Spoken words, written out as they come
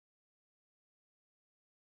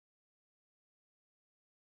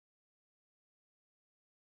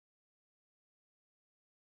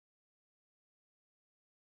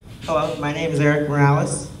Hello, my name is Eric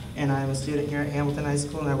Morales, and I'm a student here at Hamilton High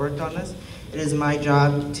School, and I worked on this. It is my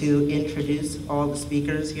job to introduce all the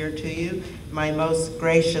speakers here to you. My most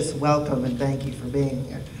gracious welcome and thank you for being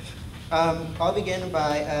here. I'll begin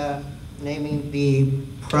by naming the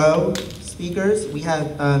pro speakers. We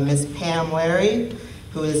have Ms. Pamm Larry,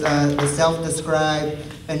 who is the self-described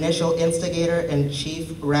initial instigator and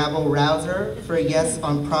chief rabble-rouser for Yes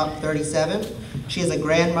on Prop 37. She is a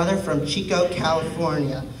grandmother from Chico,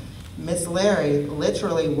 California. Ms. Larry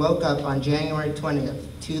literally woke up on January 20th,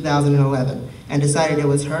 2011, and decided it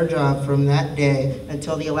was her job from that day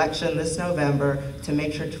until the election this November to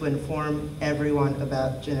make sure to inform everyone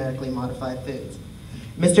about genetically modified foods.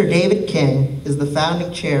 Mr. David King is the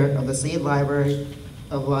founding chair of the Seed Library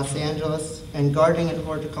of Los Angeles and gardening and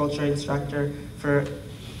horticulture instructor for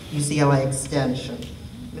UCLA Extension.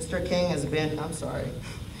 Mr. King has been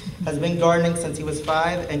gardening since he was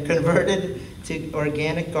 5 and converted to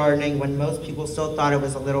organic gardening when most people still thought it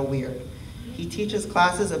was a little weird. He teaches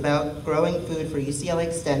classes about growing food for UCLA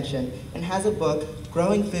Extension and has a book,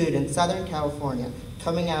 Growing Food in Southern California,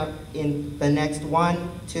 coming out in the next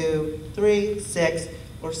 1, 2, 3, 6,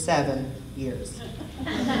 or 7 years.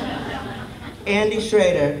 Andy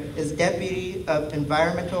Shrader is Deputy of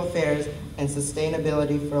Environmental Affairs and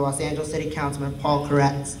Sustainability for Los Angeles City Councilman Paul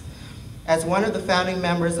Koretz. As one of the founding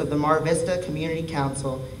members of the Mar Vista Community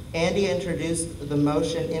Council, Andy introduced the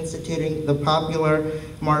motion instituting the popular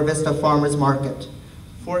Mar Vista Farmers Market.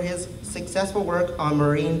 For his successful work on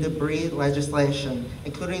marine debris legislation,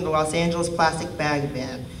 including the Los Angeles plastic bag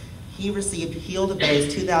ban, he received Heal the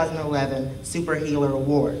Bay's 2011 Superhealer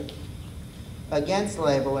Award. Against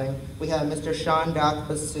labeling, we have Mr. Chhandak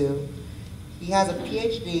Basu. He has a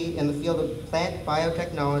PhD in the field of plant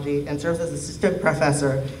biotechnology and serves as assistant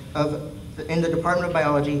professor in the Department of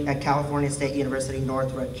Biology at California State University,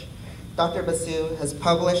 Northridge. Dr. Basu has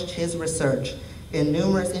published his research in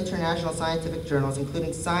numerous international scientific journals,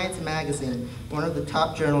 including Science Magazine, one of the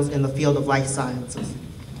top journals in the field of life sciences.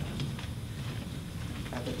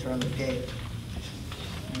 I have to turn the page.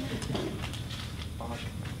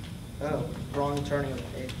 Oh, wrong turning of the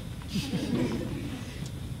page.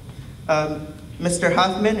 Mr.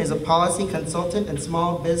 Huffman is a policy consultant and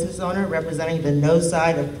small business owner representing the no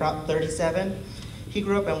side of Prop 37. He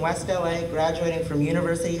grew up in West LA, graduating from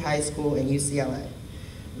University High School in UCLA.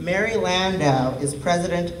 Mary Landau is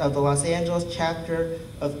president of the Los Angeles chapter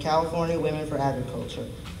of California Women for Agriculture.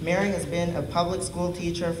 Mary has been a public school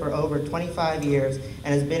teacher for over 25 years and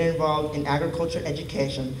has been involved in agriculture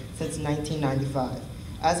education since 1995.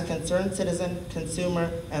 As a concerned citizen,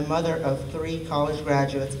 consumer, and mother of 3 college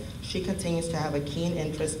graduates, she continues to have a keen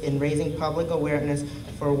interest in raising public awareness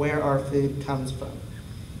for where our food comes from.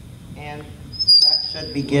 And that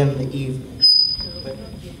should begin the evening with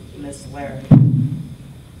Ms. Larry.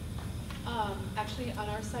 Actually, on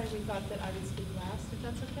our side, we thought that I would speak last, if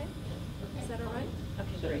that's okay? Is that all right?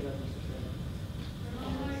 Okay, great.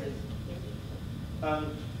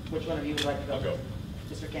 Which one of you would like to go? I'll go.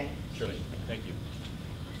 Mr. King? Surely. Thank you.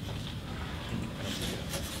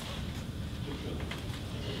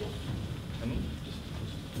 Just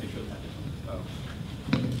make sure that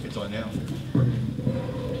it's on now.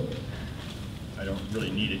 I don't really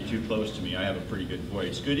need it too close to me. I have a pretty good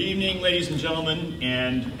voice. Good evening, ladies and gentlemen,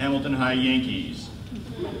 and Hamilton High Yankees.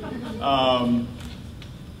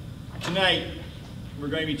 Tonight, we're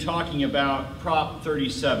going to be talking about Prop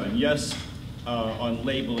 37, yes, on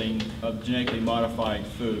labeling of genetically modified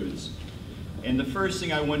foods. And the first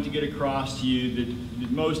thing I want to get across to you, the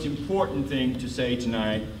most important thing to say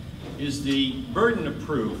tonight, is the burden of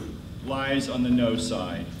proof lies on the no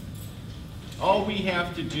side. All we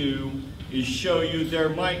have to do is show you there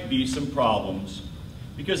might be some problems,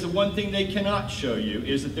 because the one thing they cannot show you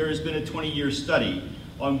is that there has been a 20-year study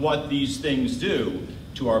on what these things do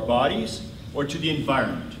to our bodies or to the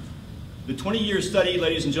environment. The 20-year study,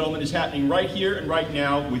 ladies and gentlemen, is happening right here and right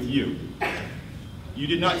now with you. You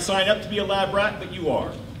did not sign up to be a lab rat, but you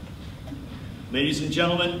are. Ladies and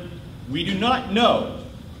gentlemen, we do not know,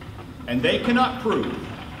 and they cannot prove,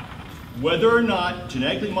 whether or not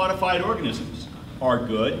genetically modified organisms are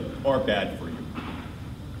good or bad for you.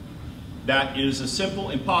 That is a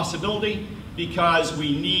simple impossibility because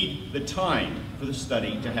we need the time for the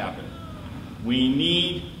study to happen. We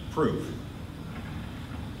need proof.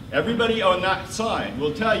 Everybody on that side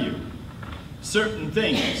will tell you certain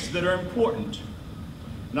things that are important.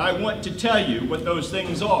 And I want to tell you what those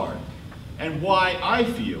things are and why I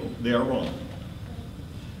feel they are wrong.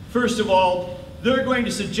 First of all, they're going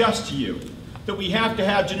to suggest to you that we have to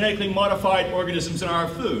have genetically modified organisms in our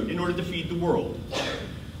food in order to feed the world.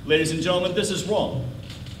 Ladies and gentlemen, this is wrong.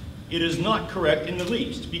 It is not correct in the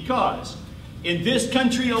least, because in this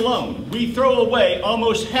country alone, we throw away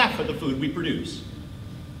almost half of the food we produce.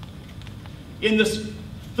 In the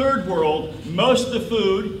third world, most of the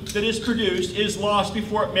food that is produced is lost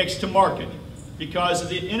before it makes to market because of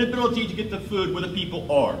the inability to get the food where the people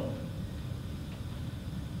are.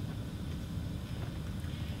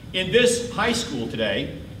 In this high school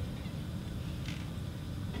today,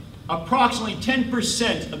 approximately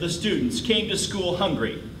 10% of the students came to school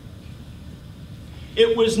hungry.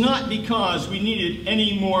 It was not because we needed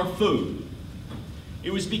any more food.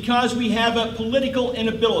 It was because we have a political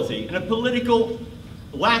inability and a political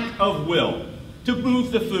lack of will to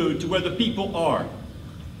move the food to where the people are.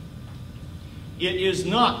 It is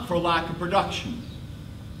not for lack of production.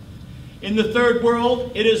 In the third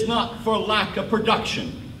world, it is not for lack of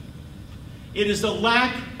production. It is the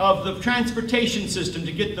lack of the transportation system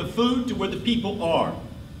to get the food to where the people are,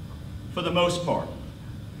 for the most part.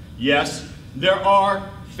 Yes, there are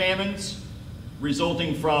famines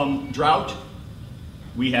resulting from drought.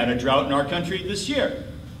 We had a drought in our country this year.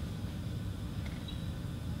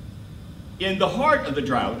 In the heart of the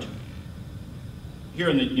drought, here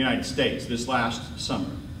in the United States this last summer,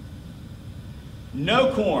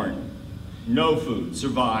 no corn, no food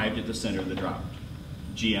survived at the center of the drought,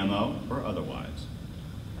 GMO or otherwise.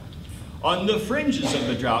 On the fringes of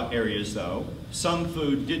the drought areas, though, some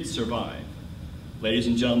food did survive. Ladies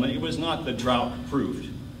and gentlemen, it was not the drought-proofed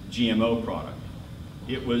GMO product.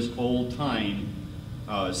 It was old-time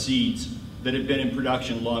seeds that had been in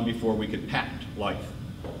production long before we could patent life.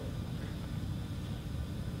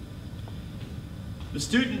 The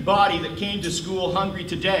student body that came to school hungry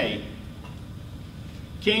today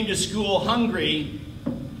came to school hungry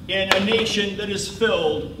in a nation that is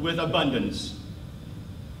filled with abundance.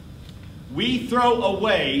 We throw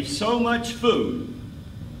away so much food,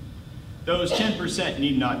 those 10%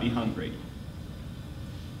 need not be hungry.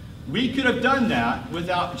 We could have done that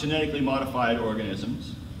without genetically modified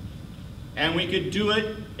organisms, and we could do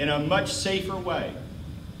it in a much safer way.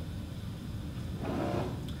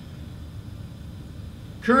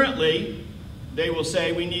 Currently, they will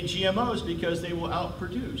say we need GMOs because they will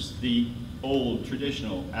outproduce the old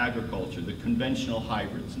traditional agriculture, the conventional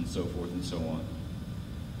hybrids, and so forth and so on.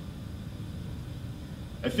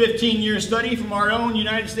 A 15-year study from our own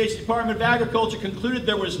United States Department of Agriculture concluded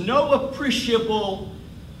there was no appreciable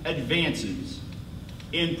advances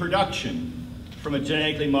in production from a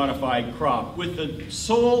genetically modified crop, with the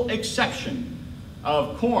sole exception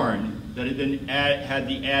of corn that had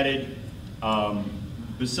the added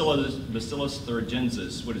Bacillus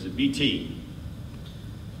thuringiensis, what is it, BT.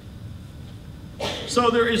 So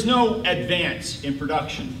there is no advance in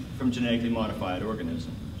production from genetically modified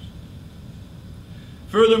organisms.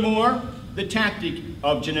 Furthermore, the tactic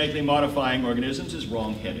of genetically modifying organisms is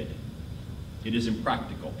wrong-headed. It is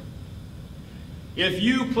impractical. If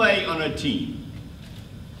you play on a team,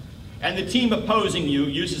 and the team opposing you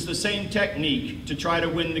uses the same technique to try to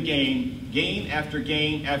win the game, game after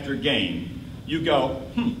game after game, you go,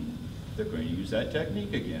 they're going to use that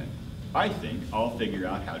technique again. I think I'll figure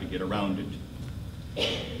out how to get around it.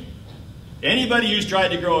 Anybody who's tried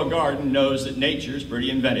to grow a garden knows that nature is pretty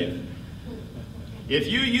inventive. If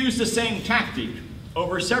you use the same tactic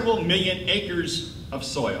over several million acres of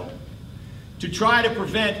soil to try to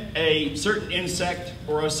prevent a certain insect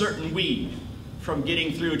or a certain weed from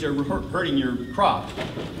getting through to hurting your crop,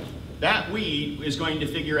 that weed is going to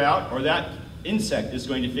figure out, or that insect is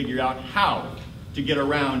going to figure out how to get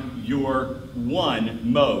around your one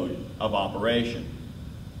mode of operation.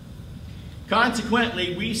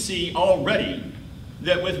 Consequently, we see already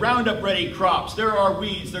that with Roundup Ready crops, there are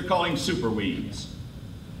weeds they're calling super weeds.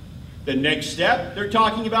 The next step they're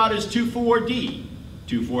talking about is 2,4-D.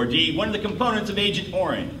 2,4-D, one of the components of Agent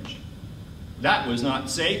Orange. That was not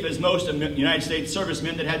safe, as most United States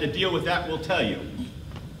servicemen that had to deal with that will tell you.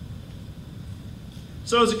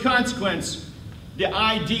 So as a consequence, the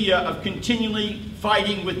idea of continually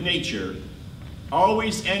fighting with nature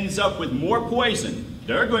always ends up with more poison.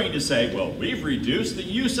 They're going to say, well, we've reduced the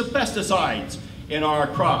use of pesticides in our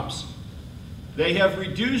crops. They have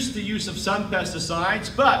reduced the use of some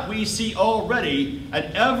pesticides, but we see already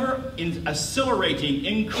an ever-accelerating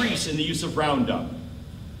increase in the use of Roundup.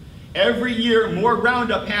 Every year, more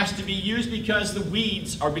Roundup has to be used because the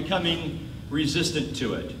weeds are becoming resistant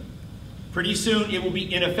to it. Pretty soon, it will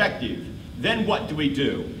be ineffective. Then what do we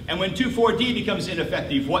do? And when 2,4-D becomes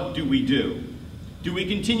ineffective, what do we do? Do we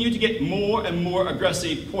continue to get more and more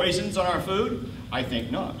aggressive poisons on our food? I think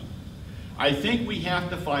not. I think we have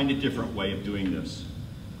to find a different way of doing this.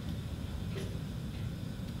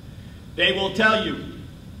 They will tell you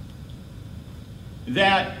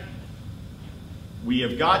that We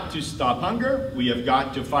have got to stop hunger. We have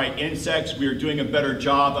got to fight insects. We are doing a better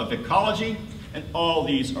job of ecology. And all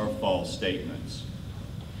these are false statements.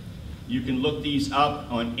 You can look these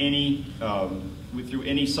up on any, through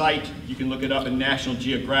any site. You can look it up in National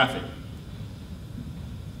Geographic.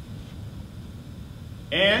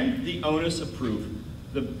 And the onus of proof,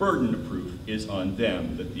 the burden of proof, is on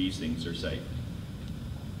them that these things are safe.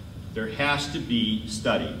 There has to be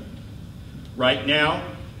study. Right now,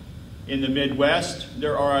 in the Midwest,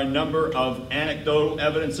 there are a number of anecdotal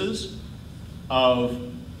evidences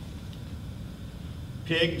of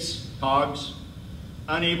pigs, hogs,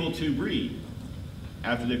 unable to breed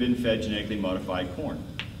after they've been fed genetically modified corn.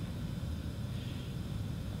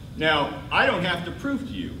 Now, I don't have to prove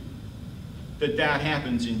to you that that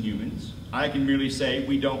happens in humans. I can merely say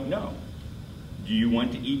we don't know. Do you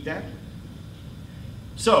want to eat that?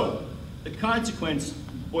 So, the consequence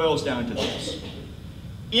boils down to this.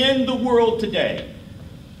 In the world today,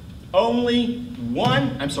 only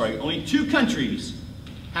two countries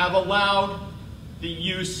have allowed the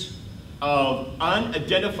use of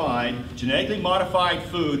unidentified genetically modified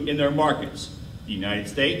food in their markets, the United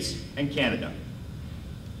States and Canada.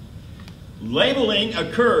 Labeling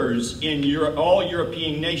occurs in all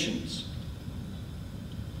European nations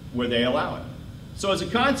where they allow it. So as a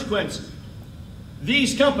consequence,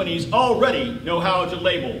 these companies already know how to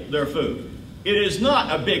label their food. It is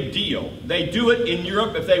not a big deal. They do it in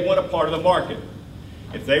Europe if they want a part of the market.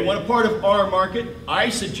 If they want a part of our market, I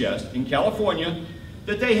suggest in California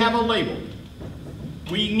that they have a label.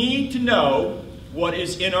 We need to know what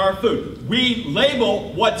is in our food. We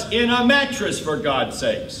label what's in a mattress, for God's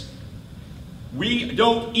sakes. We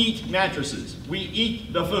don't eat mattresses. We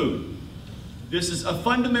eat the food. This is a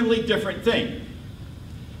fundamentally different thing.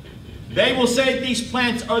 They will say these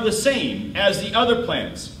plants are the same as the other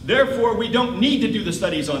plants. Therefore, we don't need to do the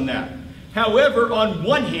studies on that. However, on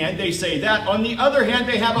one hand, they say that. On the other hand,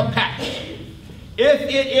 they have a patent. If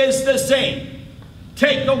it is the same,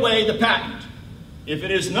 take away the patent. If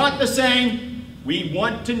it is not the same, we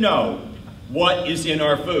want to know what is in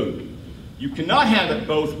our food. You cannot have it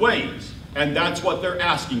both ways, and that's what they're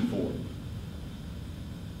asking for.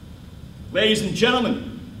 Ladies and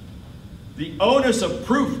gentlemen, the onus of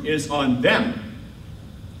proof is on them.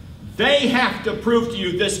 They have to prove to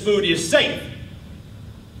you this food is safe.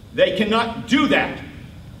 They cannot do that.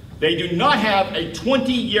 They do not have a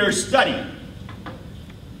 20-year study.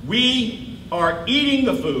 We are eating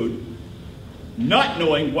the food, not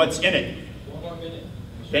knowing what's in it. One more minute.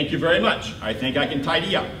 Thank you very much. I think I can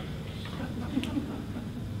tidy up.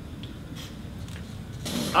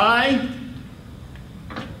 I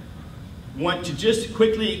want to just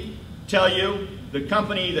quickly tell you the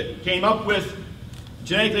company that came up with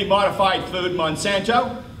genetically modified food,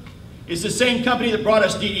 Monsanto, is the same company that brought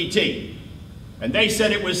us DDT. And they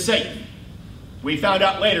said it was safe. We found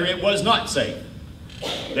out later it was not safe.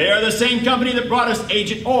 They are the same company that brought us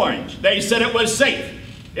Agent Orange. They said it was safe.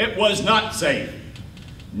 It was not safe.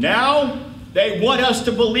 Now they want us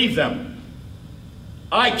to believe them.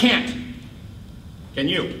 I can't. Can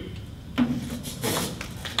you?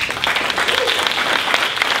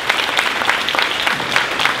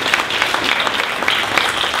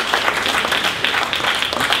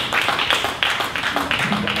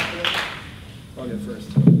 I'll go first.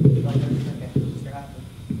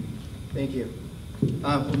 Thank you.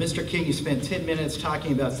 Well, Mr. King, you spent 10 minutes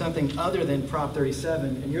talking about something other than Prop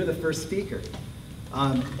 37, and you're the first speaker.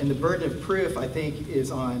 And the burden of proof, I think,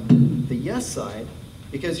 is on the yes side,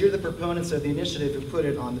 because you're the proponents of the initiative who put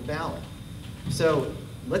it on the ballot. So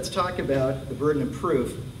let's talk about the burden of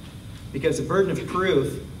proof, because the burden of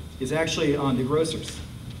proof is actually on the grocers.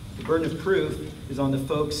 The burden of proof is on the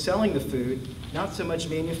folks selling the food, not so much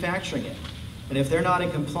manufacturing it. And if they're not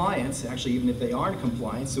in compliance, actually even if they are in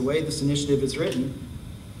compliance, the way this initiative is written,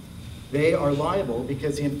 they are liable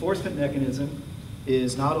because the enforcement mechanism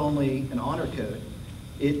is not only an honor code,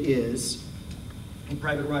 it is a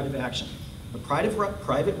private right of action. A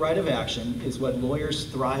private right of action is what lawyers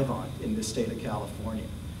thrive on in the state of California.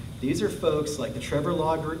 These are folks like the Trevor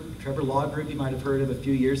Law Group you might have heard of a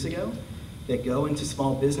few years ago, that go into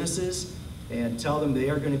small businesses and tell them they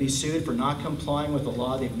are going to be sued for not complying with a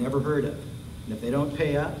law they've never heard of. And if they don't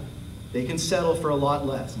pay up, they can settle for a lot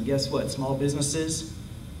less. And guess what? Small businesses,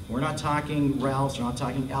 we're not talking Ralph's, we're not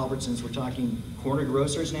talking Albertsons, we're talking corner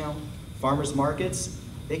grocers now, farmers markets.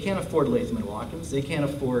 They can't afford Latham & Watkins. They can't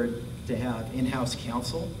afford to have in-house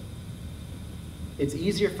counsel. It's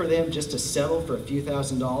easier for them just to settle for a few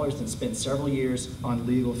 $1,000s than spend several years on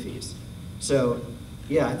legal fees. So,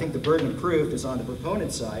 yeah, I think the burden of proof is on the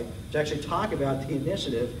proponent side to actually talk about the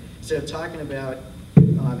initiative instead of talking about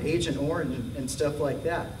Agent Orange and stuff like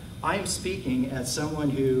that. I'm speaking as someone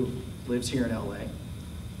who lives here in LA.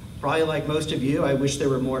 Probably like most of you, I wish there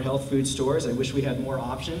were more health food stores. I wish we had more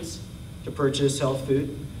options to purchase health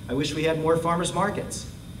food. I wish we had more farmers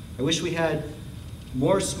markets. I wish we had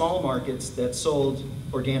more small markets that sold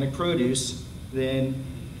organic produce than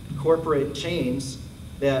corporate chains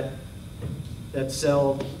that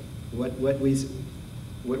sell what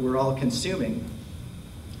we're all consuming,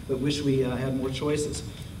 but wish we had more choices.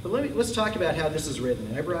 But let's talk about how this is written.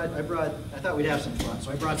 And I thought we'd have some fun,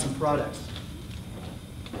 so I brought some products.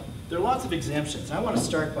 There are lots of exemptions. I want to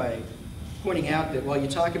start by pointing out that while you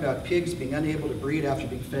talk about pigs being unable to breed after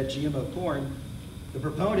being fed GMO corn, the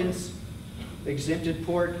proponents exempted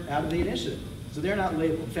pork out of the initiative. So they're not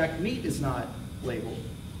labeled. In fact, meat is not labeled,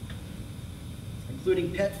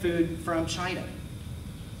 including pet food from China.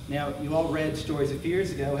 Now, you all read stories a few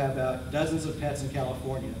years ago about dozens of pets in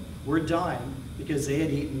California were dying because they had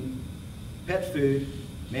eaten pet food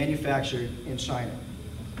manufactured in China.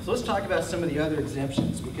 So let's talk about some of the other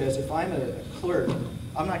exemptions, because if I'm a clerk,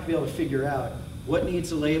 I'm not going to be able to figure out what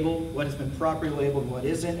needs a label, what has been properly labeled, and what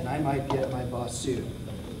isn't, and I might get my boss sued.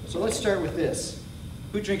 So let's start with this.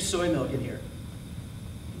 Who drinks soy milk in here?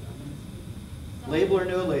 Label or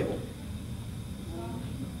no label?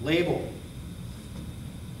 Label.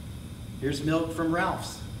 Here's milk from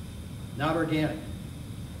Ralph's, not organic.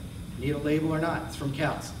 Need a label or not? It's from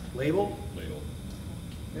cows. Label? Label.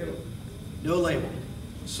 Label. No label.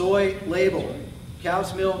 Soy, label.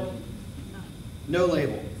 Cow's milk, no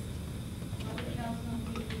label.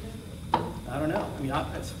 I don't know. I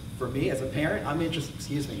mean, for me as a parent, I'm interested.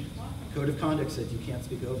 Excuse me. Code of conduct says you can't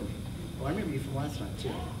speak over me. Well, I remember you from last time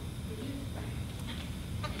too.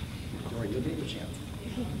 Dory, you'll get your chance.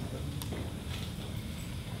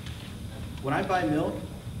 When I buy milk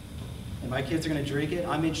and my kids are going to drink it,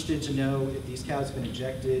 I'm interested to know if these cows have been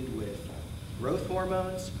injected with growth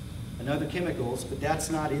hormones and other chemicals, but that's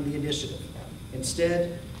not in the initiative.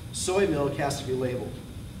 Instead, soy milk has to be labeled.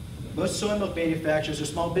 Most soy milk manufacturers are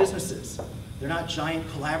small businesses. They're not giant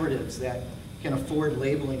collaboratives that can afford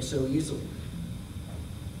labeling so easily.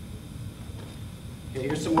 Okay,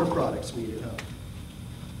 here's some more products we eat at home.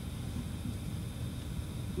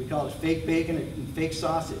 We call it fake bacon and fake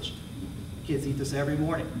sausage. Kids eat this every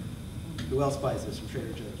morning. Who else buys this from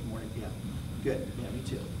Trader Joe's? Morning, yeah. Good, yeah, me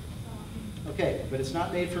too. Okay, but it's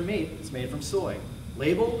not made from meat, it's made from soy.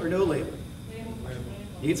 Label or no label? Label.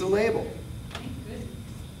 Needs a label.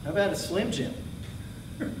 How about a Slim Jim?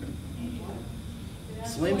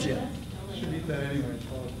 Slim Jim. Should eat that anyway.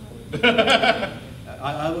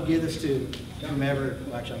 I will give this to whomever,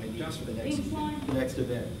 well, actually I'm going to use this for the next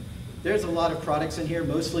event. There's a lot of products in here,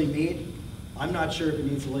 mostly meat. I'm not sure if it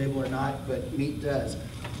needs a label or not, but meat does.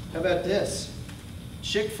 How about this?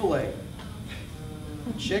 Chick-fil-A.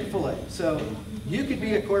 Chick-fil-A. So you could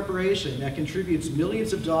be a corporation that contributes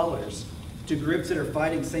millions of dollars to groups that are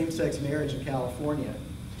fighting same-sex marriage in California,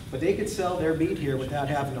 but they could sell their meat here without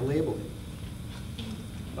having to label it.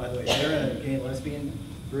 By the way, is there a gay and lesbian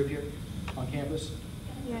group here on campus?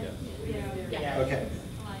 Yeah. Okay.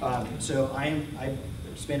 So I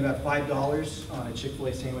spend about $5 on a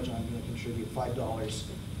Chick-fil-A sandwich. I'm going to contribute $5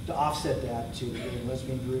 to offset that to the gay and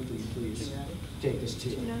lesbian group. Will you please take this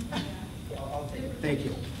too? I'll take it. Thank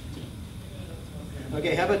you.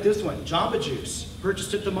 Okay, how about this one? Jamba Juice,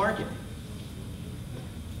 purchased at the market.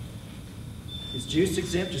 Is juice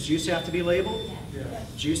exempt? Does juice have to be labeled?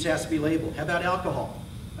 Yes. Juice has to be labeled. How about alcohol?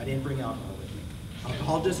 I didn't bring alcohol with me.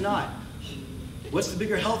 Alcohol does not. What's the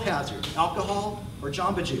bigger health hazard? Alcohol or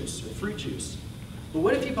Jamba Juice or fruit juice? But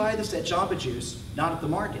what if you buy this at Jamba Juice, not at the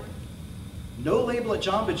market? No label at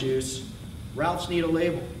Jamba Juice, Ralph's need a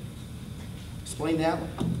label. Explain that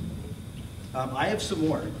one. I have some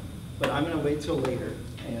more, but I'm going to wait till later,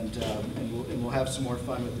 and we'll have some more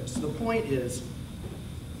fun with this. So the point is,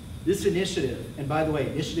 this initiative, and by the way,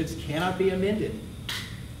 initiatives cannot be amended.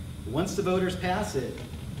 Once the voters pass it,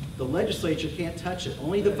 the legislature can't touch it.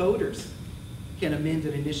 Only the voters can amend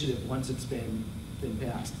an initiative once it's been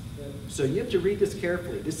passed. So you have to read this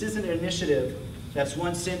carefully. This isn't an initiative that's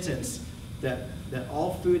one sentence that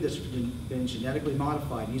all food that's been genetically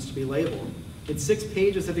modified needs to be labeled. It's 6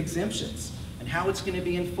 pages of exemptions and how it's going to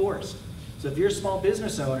be enforced. So if you're a small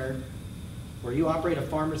business owner, or you operate a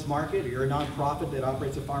farmer's market, or you're a nonprofit that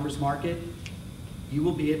operates a farmer's market, you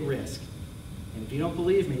will be at risk. And if you don't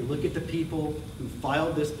believe me, look at the people who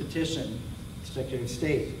filed this petition, Secretary of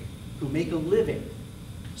State, who make a living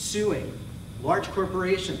suing large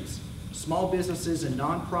corporations, small businesses, and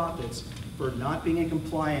nonprofits for not being in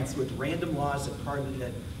compliance with random laws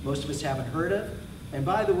that most of us haven't heard of. And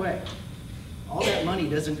by the way, all that money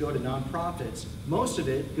doesn't go to nonprofits. Most of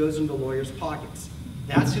it goes into lawyers' pockets.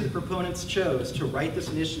 That's who the proponents chose to write this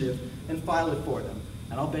initiative and file it for them.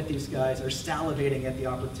 And I'll bet these guys are salivating at the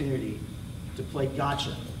opportunity to play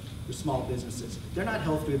gotcha with small businesses. They're not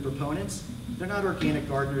health food proponents. They're not organic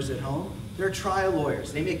gardeners at home. They're trial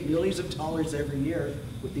lawyers. They make millions of dollars every year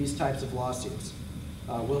with these types of lawsuits.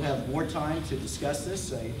 We'll have more time to discuss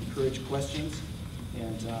this. I encourage questions.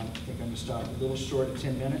 And I think I'm going to stop a little short of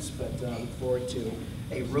 10 minutes, but look forward to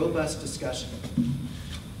a robust discussion.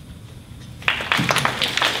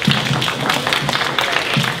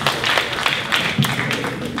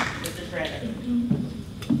 Mr. Shrader.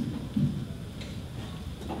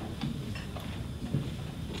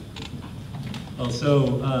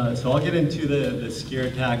 So I'll get into the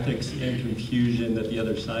scare tactics and confusion that the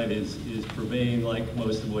other side is purveying, like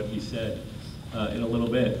most of what he said, in a little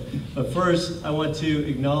bit. But first, I want to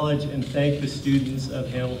acknowledge and thank the students of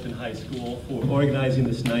Hamilton High School for organizing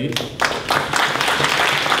this night.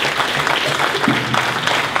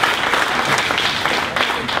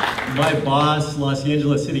 My boss, Los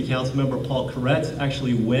Angeles City Council member Paul Koretz,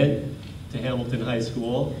 actually went to Hamilton High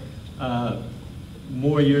School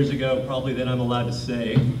more years ago probably than I'm allowed to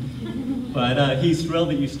say. But he's thrilled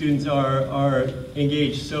that you students are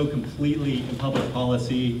engaged so completely in public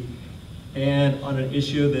policy and on an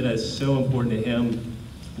issue that is so important to him,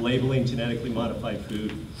 labeling genetically modified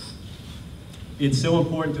food. It's so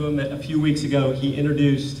important to him that a few weeks ago he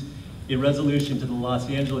introduced a resolution to the Los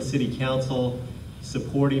Angeles City Council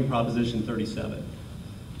supporting Proposition 37.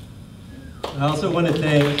 I also want to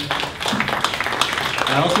thank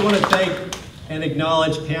and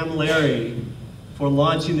acknowledge Pamm for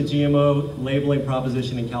launching the GMO labeling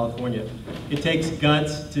proposition in California. It takes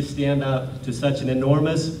guts to stand up to such an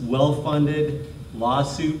enormous, well-funded,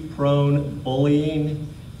 lawsuit-prone, bullying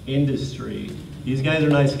industry. These guys are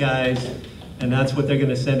nice guys, and that's what they're going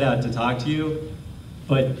to send out to talk to you.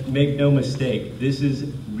 But make no mistake, this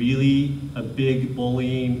is really a big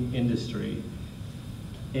bullying industry.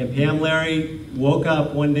 And Pamm woke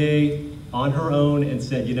up one day on her own and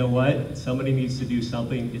said, you know what, somebody needs to do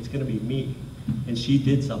something, it's going to be me. And she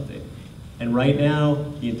did something. And right now,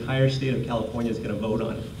 the entire state of California is going to vote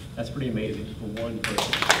on it. That's pretty amazing for one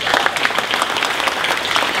person.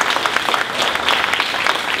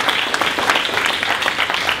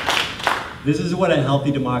 This is what a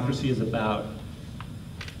healthy democracy is about.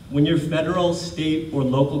 When your federal, state, or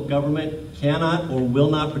local government cannot or will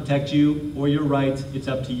not protect you or your rights, it's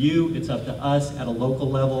up to you, it's up to us at a local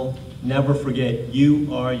level. Never forget,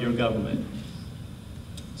 you are your government.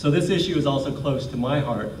 So this issue is also close to my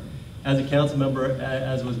heart. As a council member,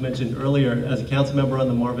 as was mentioned earlier, as a council member on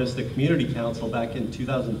the Mar Vista Community Council back in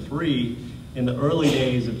 2003, in the early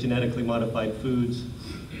days of genetically modified foods,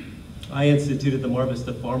 I instituted the Mar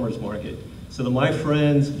Vista Farmers Market. So that my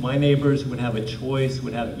friends, my neighbors would have a choice,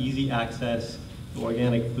 would have easy access to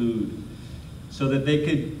organic food, so that they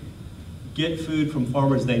could get food from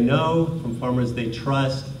farmers they know, from farmers they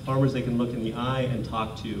trust, farmers they can look in the eye and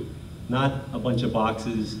talk to, not a bunch of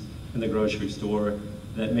boxes in the grocery store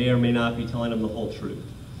that may or may not be telling them the whole truth.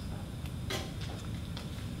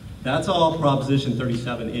 That's all Proposition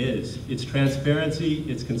 37 is. It's transparency,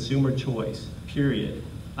 it's consumer choice, period.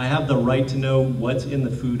 I have the right to know what's in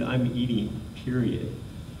the food I'm eating, period.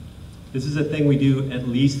 This is a thing we do at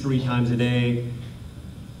least 3 times a day,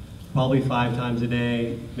 probably 5 times a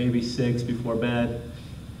day, maybe 6 before bed.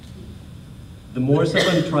 The more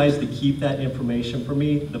someone tries to keep that information from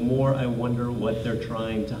me, the more I wonder what they're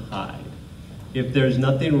trying to hide. If there's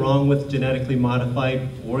nothing wrong with genetically modified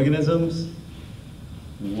organisms,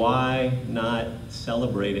 why not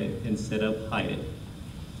celebrate it instead of hide it?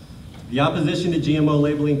 The opposition to GMO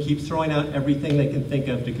labeling keeps throwing out everything they can think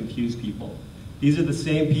of to confuse people. These are the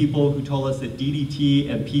same people who told us that DDT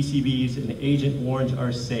and PCBs and Agent Orange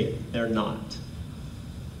are safe. They're not.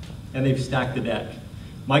 And they've stacked the deck.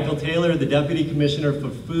 Michael Taylor, the Deputy Commissioner for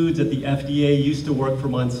Foods at the FDA, used to work for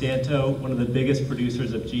Monsanto, one of the biggest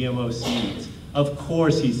producers of GMO seeds. Of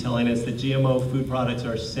course he's telling us that GMO food products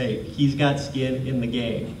are safe. He's got skin in the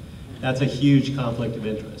game. That's a huge conflict of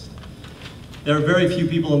interest. There are very few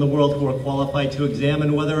people in the world who are qualified to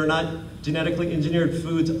examine whether or not genetically engineered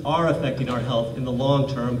foods are affecting our health in the long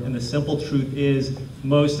term, and the simple truth is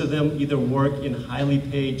most of them either work in highly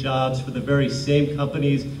paid jobs for the very same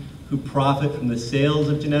companies who profit from the sales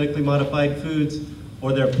of genetically modified foods,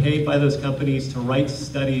 or they're paid by those companies to write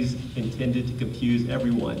studies intended to confuse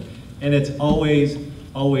everyone. And it's always,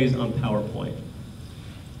 always on PowerPoint.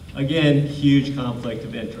 Again, huge conflict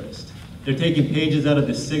of interest. They're taking pages out of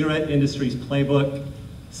the cigarette industry's playbook,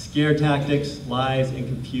 scare tactics, lies, and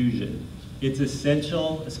confusion. It's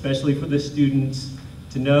essential, especially for the students,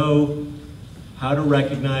 to know how to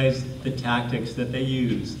recognize the tactics that they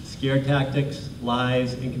use. Scare tactics,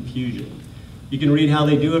 lies, and confusion. You can read how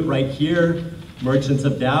they do it right here. Merchants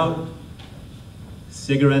of doubt.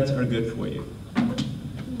 Cigarettes are good for you.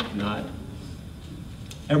 Not.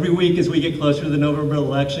 Every week as we get closer to the November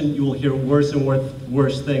election, you will hear worse and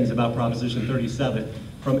worse things about Proposition 37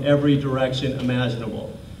 from every direction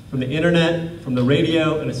imaginable. From the internet, from the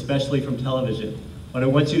radio, and especially from television. What I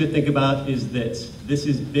want you to think about is this. This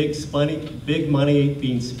is big money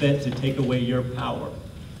being spent to take away your power,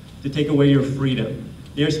 to take away your freedom.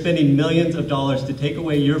 They're spending millions of dollars to take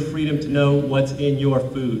away your freedom to know what's in your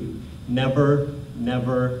food. Never,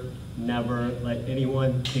 never, never let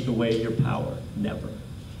anyone take away your power. Never.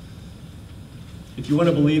 If you want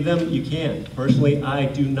to believe them, you can. Personally, I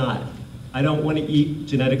do not. I don't want to eat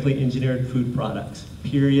genetically engineered food products.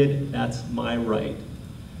 Period. That's my right.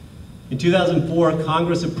 In 2004,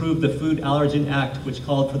 Congress approved the Food Allergen Act, which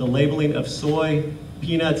called for the labeling of soy,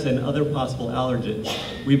 peanuts, and other possible allergens.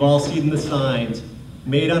 We've all seen the signs,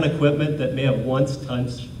 made on equipment that may have once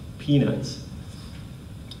touched peanuts.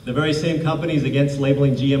 The very same companies against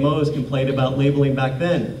labeling GMOs complained about labeling back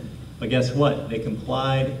then. But guess what? They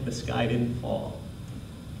complied, the sky didn't fall.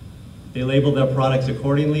 They labeled their products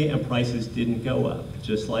accordingly and prices didn't go up,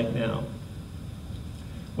 just like now.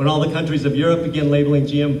 When all the countries of Europe began labeling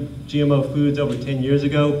GMO foods over 10 years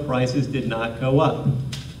ago, prices did not go up.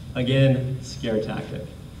 Again, scare tactic.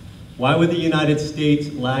 Why would the United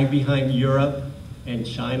States lag behind Europe and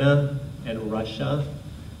China and Russia,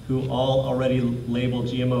 who all already label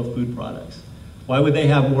GMO food products? Why would they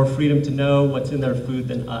have more freedom to know what's in their food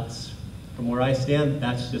than us? From where I stand,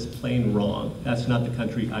 that's just plain wrong. That's not the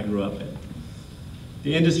country I grew up in.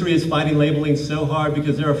 The industry is fighting labeling so hard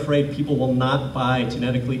because they're afraid people will not buy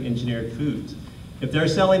genetically engineered foods. If they're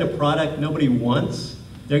selling a product nobody wants,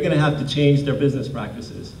 they're going to have to change their business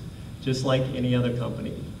practices, just like any other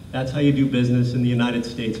company. That's how you do business in the United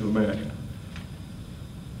States of America.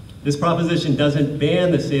 This proposition doesn't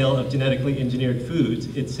ban the sale of genetically engineered foods.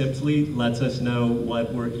 It simply lets us know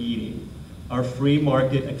what we're eating. Our free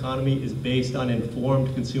market economy is based on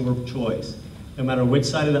informed consumer choice, no matter which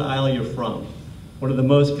side of the aisle you're from. One of the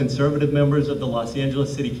most conservative members of the Los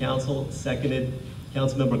Angeles City Council seconded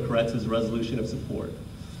Councilmember Koretz's resolution of support.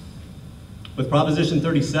 With Proposition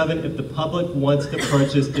 37, if the public wants to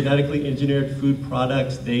purchase genetically engineered food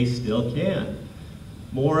products, they still can.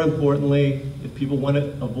 More importantly, if people want to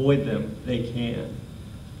avoid them, they can.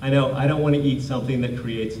 I know I don't want to eat something that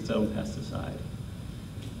creates its own pesticide.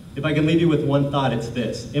 If I can leave you with one thought, it's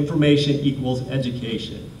this. Information equals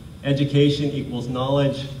education. Education equals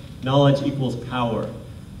knowledge. Knowledge equals power.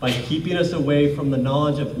 By keeping us away from the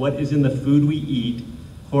knowledge of what is in the food we eat,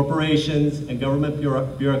 corporations and government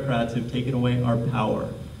bureaucrats have taken away our power.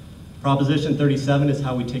 Proposition 37 is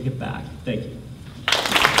how we take it back. Thank you.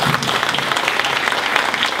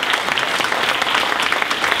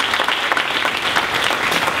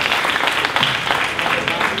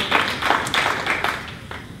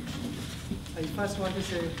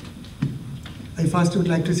 I first would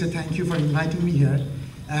like to say thank you for inviting me here.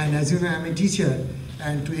 And as you know, I'm a teacher.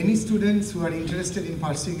 And to any students who are interested in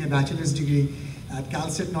pursuing a bachelor's degree at Cal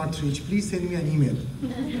State Northridge, please send me an email.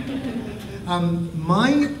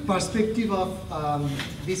 My perspective of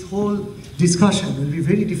this whole discussion will be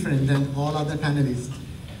very different than all other panelists.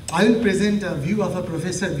 I will present a view of a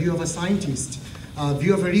professor, view of a scientist,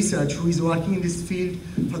 view of a researcher who is working in this field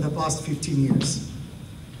for the past 15 years.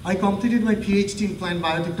 I completed my PhD in Plant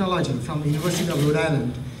Biotechnology from the University of Rhode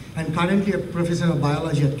Island and currently a professor of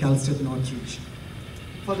biology at Cal State Northridge.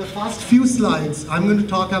 For the first few slides, I'm going to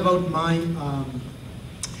talk about my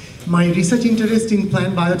research interest in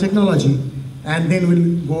plant biotechnology, and then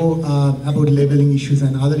we'll go about labeling issues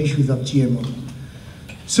and other issues of GMO.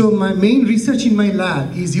 So my main research in my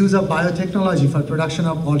lab is use of biotechnology for production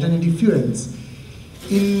of alternative fuels.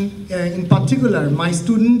 In particular, my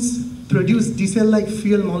students produce diesel-like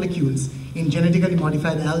fuel molecules in genetically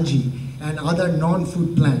modified algae and other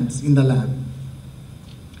non-food plants in the lab.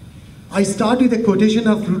 I start with a quotation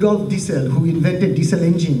of Rudolf Diesel, who invented diesel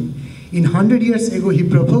engine. 100 years ago, he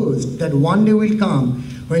proposed that one day will come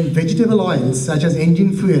when vegetable oils, such as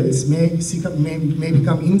engine fuels, may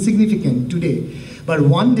become insignificant today, but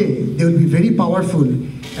one day they will be very powerful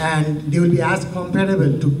and they will be as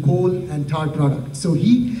comparable to coal and tar products. So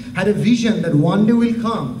he had a vision that one day will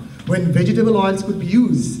come when vegetable oils could be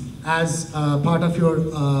used as part of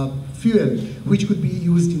your fuel, which could be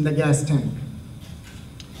used in the gas tank.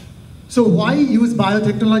 So why use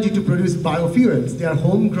biotechnology to produce biofuels? They are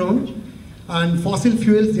homegrown, And fossil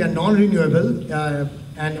fuels, they are non-renewable,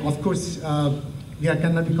 and of course, they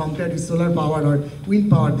cannot be compared with solar power or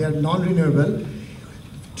wind power. They are non-renewable.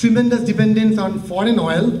 Tremendous dependence on foreign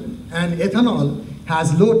oil, and ethanol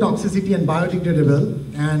has low toxicity and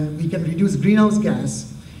biodegradable, and we can reduce greenhouse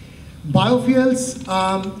gas.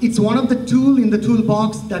 Biofuels, it's one of the tools in the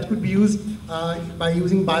toolbox that could be used by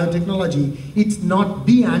using biotechnology. It's not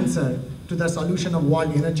the answer to the solution of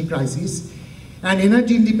world energy crisis. An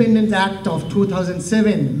Energy Independence Act of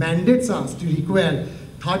 2007 mandates us to require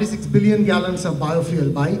 36 billion gallons of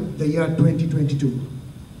biofuel by the year 2022.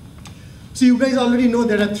 So you guys already know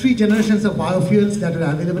there are 3 generations of biofuels that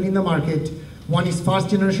are available in the market. One is first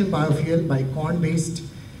generation biofuel by corn-based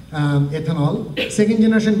ethanol. Second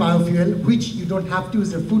generation biofuel, which you don't have to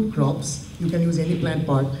use the food crops, you can use any plant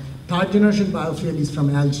part. Third generation biofuel is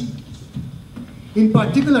from algae. In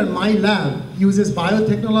particular, my lab uses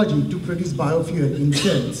biotechnology to produce biofuel in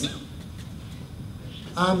cells.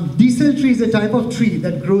 Diesel tree is a type of tree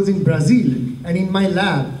that grows in Brazil, and in my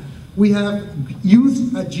lab, we have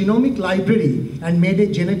used a genomic library and made a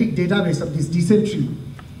genetic database of this diesel tree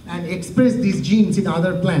and expressed these genes in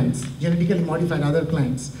other plants, genetically modified other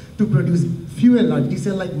plants, to produce fuel or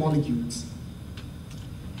diesel-like molecules.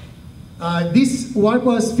 This work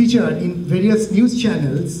was featured in various news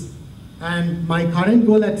channels, and my current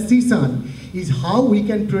goal at CSUN is how we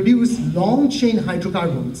can produce long-chain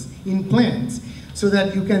hydrocarbons in plants so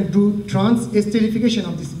that you can do trans-esterification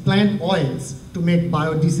of these plant oils to make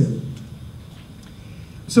biodiesel.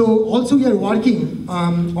 So also we are working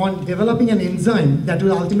on developing an enzyme that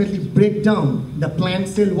will ultimately break down the plant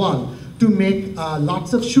cell wall to make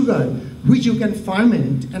lots of sugar, which you can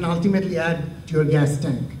ferment and ultimately add to your gas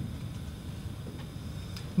tank.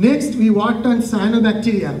 Next, we worked on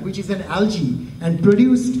cyanobacteria, which is an algae, and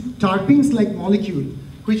produced terpenes-like molecule,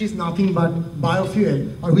 which is nothing but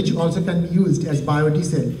biofuel, or which also can be used as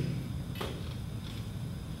biodiesel.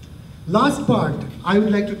 Last part, I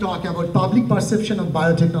would like to talk about public perception of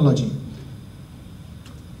biotechnology.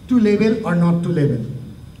 To label or not to label.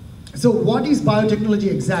 So what is biotechnology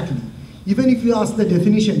exactly? Even if you ask the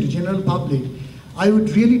definition to general public, I would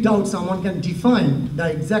really doubt someone can define the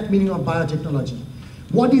exact meaning of biotechnology.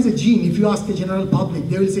 What is a gene? If you ask the general public,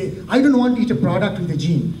 they will say, I don't want to eat a product with a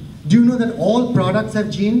gene. Do you know that all products have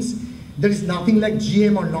genes? There is nothing like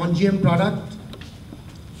GM or non-GM product.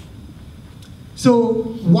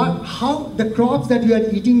 So how the crops that we are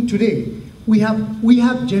eating today, we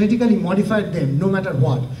have genetically modified them no matter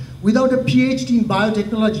what. Without a PhD in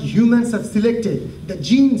biotechnology, humans have selected the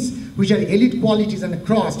genes which are elite qualities and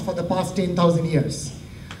crossed for the past 10,000 years.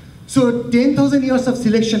 So 10,000 years of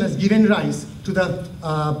selection has given rise to the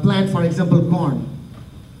plant, for example, corn.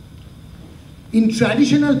 In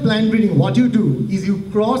traditional plant breeding, what you do is you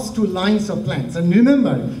cross 2 lines of plants. And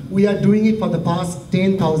remember, we are doing it for the past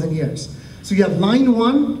 10,000 years. So you have line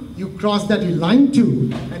 1, you cross that with line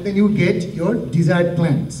 2, and then you get your desired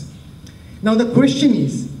plants. Now the question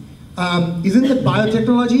is, isn't it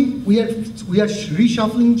biotechnology? We are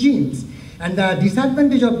reshuffling genes. And the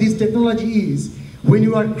disadvantage of this technology is, when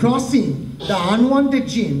you are crossing the unwanted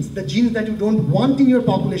genes, the genes that you don't want in your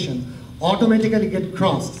population, automatically get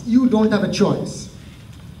crossed. You don't have a choice.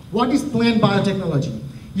 What is plant biotechnology?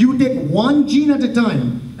 You take one gene at a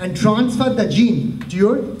time and transfer the gene to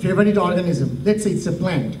your favorite organism. Let's say it's a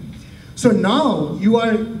plant. So now you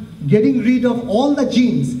are getting rid of all the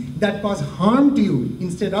genes that cause harm to you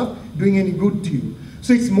instead of doing any good to you.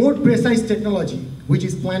 So it's more precise technology, which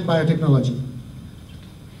is plant biotechnology.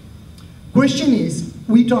 Question is,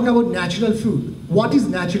 we talk about natural food. What is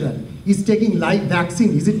natural? Is taking live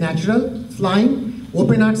vaccine, is it natural? Flying,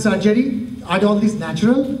 open heart surgery, are all these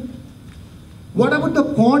natural? What about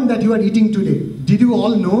the corn that you are eating today? Did you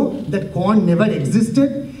all know that corn never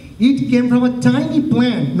existed? It came from a tiny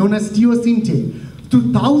plant known as teosinte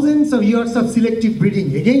to thousands of years of selective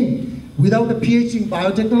breeding. Again, without a PhD in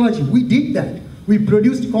biotechnology, we did that. We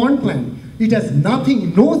produced corn plant. It has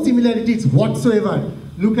nothing, no similarities whatsoever.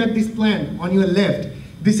 Look at this plant on your left.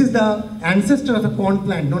 This is the ancestor of a corn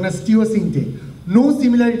plant known as teosinte. No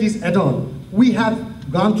similarities at all. We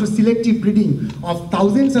have gone through selective breeding of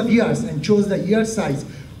thousands of years and chose the ear size,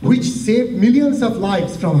 which saved millions of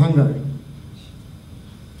lives from hunger.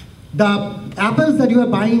 The apples that you are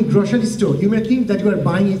buying in grocery store, you may think that you are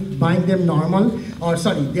buying them normal, or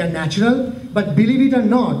sorry, they are natural, but believe it or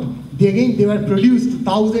not, they were produced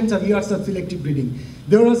thousands of years of selective breeding.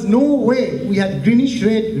 There was no way we had greenish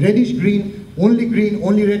red, reddish green,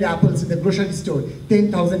 only red apples in the grocery store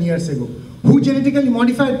 10,000 years ago. Who genetically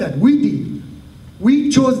modified that? We did. We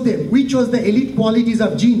chose them. We chose the elite qualities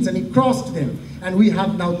of genes and we crossed them. And we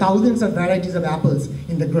have now thousands of varieties of apples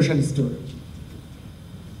in the grocery store.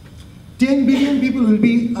 10 billion people will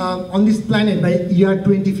be on this planet by year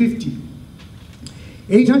 2050.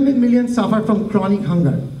 800 million suffer from chronic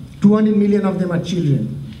hunger. 200 million of them are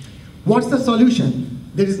children. What's the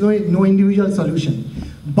solution? There is no individual solution.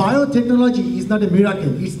 Biotechnology is not a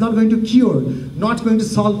miracle. It's not going to cure, not going to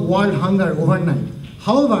solve world hunger overnight.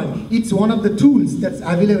 However, it's one of the tools that's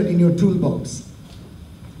available in your toolbox.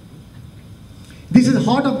 This is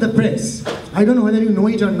hot off the press. I don't know whether you know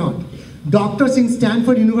it or not. Doctors in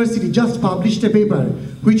Stanford University just published a paper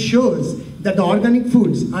which shows that the organic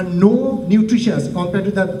foods are no nutritious compared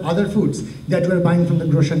to the other foods that we're buying from the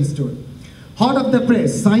grocery store. Hot off the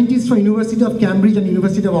press, scientists from University of Cambridge and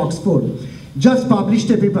University of Oxford just published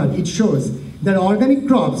a paper. It shows that organic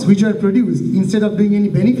crops which are produced, instead of doing any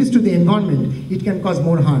benefits to the environment, it can cause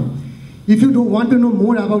more harm. If you don't want to know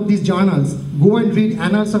more about these journals, go and read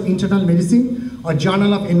Annals of Internal Medicine or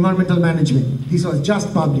Journal of Environmental Management. This was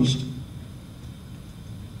just published.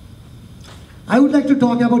 I would like to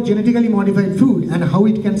talk about genetically modified food and how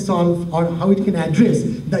it can solve or how it can address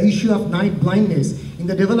the issue of night blindness in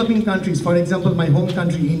the developing countries, for example, my home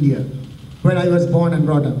country, India, where I was born and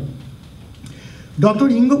brought up. Dr.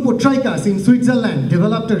 Ingo Potraikas in Switzerland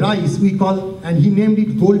developed a rice we call, and he named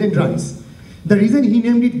it golden rice. The reason he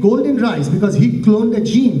named it golden rice because he cloned a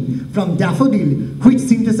gene from daffodil which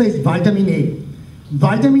synthesized vitamin A.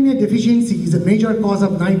 Vitamin A deficiency is a major cause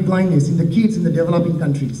of night blindness in the kids in the developing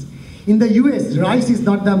countries. In the US, rice is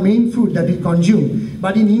not the main food that we consume,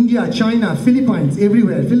 but in India, China, Philippines,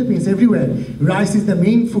 everywhere, rice is the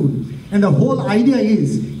main food. And the whole idea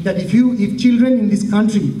is that if children in this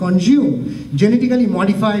country consume genetically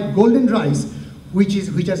modified golden rice, which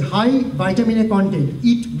has high vitamin A content,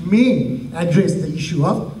 it may address the issue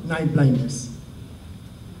of night blindness.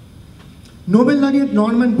 Nobel laureate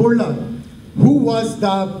Norman Borlaug, who was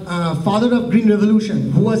the father of Green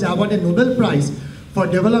Revolution, who was awarded Nobel Prize for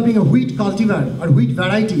developing a wheat cultivar or wheat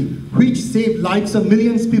variety which saved lives of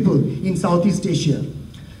millions of people in Southeast Asia.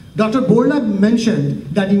 Dr. Borlaug mentioned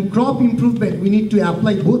that in crop improvement we need to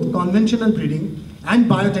apply both conventional breeding and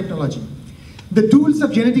biotechnology. The tools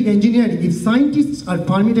of genetic engineering, if scientists are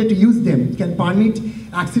permitted to use them, can permit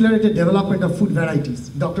accelerated development of food varieties.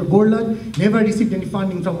 Dr. Borlaug never received any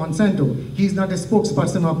funding from Monsanto. He is not a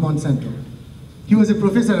spokesperson of Monsanto. He was a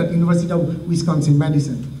professor at University of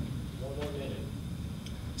Wisconsin-Madison.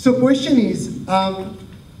 So question is,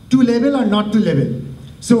 to label or not to label?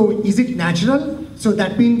 So is it natural? So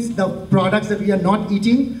that means the products that we are not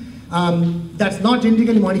eating, that's not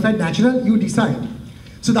genetically modified, natural, you decide.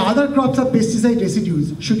 So the other crops of pesticide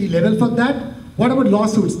residues, should we label for that? What about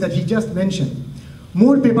lawsuits that he just mentioned?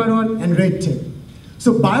 More paperwork and red tape.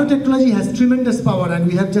 So biotechnology has tremendous power and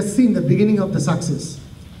we have just seen the beginning of the success.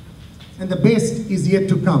 And the best is yet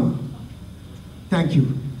to come. Thank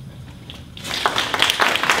you.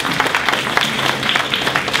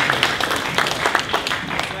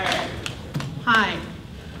 Hi.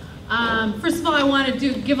 First of all, I want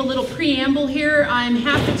to give a little preamble here. I'm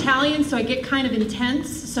half Italian, so I get kind of intense.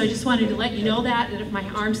 So I just wanted to let you know that if my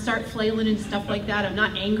arms start flailing and stuff like that, I'm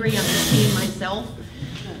not angry, I'm just being myself.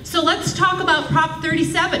 So let's talk about Prop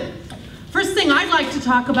 37. First thing I'd like to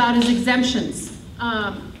talk about is exemptions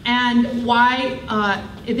and why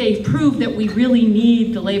they prove that we really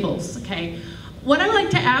need the labels, okay? What I like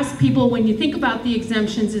to ask people when you think about the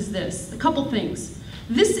exemptions is this, a couple things.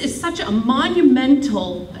 This is such a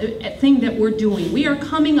monumental thing that we're doing. We are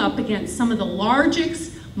coming up against some of the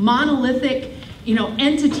largest monolithic,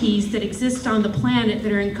 entities that exist on the planet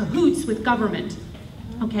that are in cahoots with government.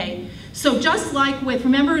 Okay, so just like with,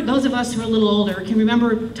 remember those of us who are a little older can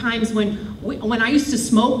remember times when I used to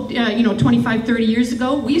smoke, 25, 30 years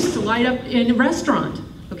ago, we used to light up in a restaurant,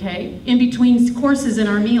 okay, in between courses in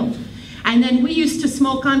our meal. And then we used to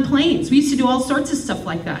smoke on planes. We used to do all sorts of stuff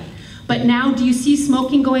like that. But now, do you see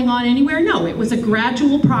smoking going on anywhere? No, it was a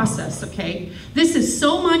gradual process, okay? This is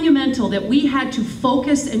so monumental that we had to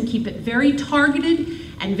focus and keep it very targeted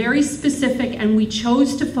and very specific, and we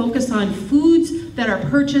chose to focus on foods that are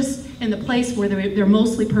purchased in the place where they're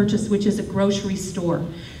mostly purchased, which is a grocery store.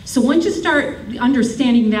 So once you start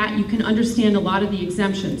understanding that, you can understand a lot of the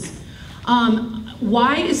exemptions.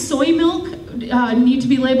 Why is soy milk need to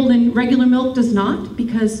be labeled and regular milk does not?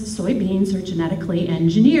 Because soybeans are genetically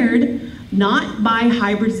engineered, not by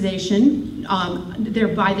hybridization. They're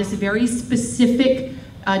by this very specific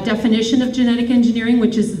definition of genetic engineering,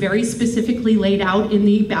 which is very specifically laid out in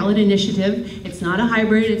the ballot initiative. It's not a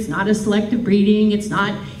hybrid, it's not a selective breeding, it's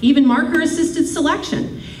not even marker-assisted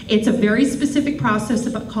selection. It's a very specific process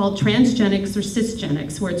called transgenics or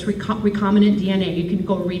cisgenics, where it's recombinant DNA. You can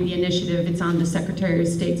go read the initiative, it's on the Secretary of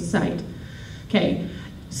State's site. Okay,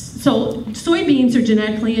 So soybeans are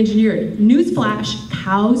genetically engineered. Newsflash,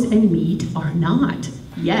 cows and meat are not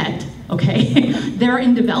yet, okay? They're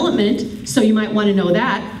in development, so you might want to know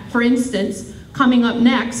that. For instance, coming up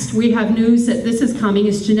next, we have news that this is coming,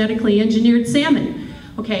 is genetically engineered salmon,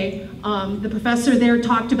 okay? The professor there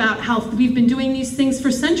talked about how we've been doing these things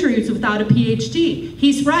for centuries without a PhD.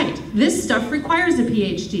 He's right. This stuff requires a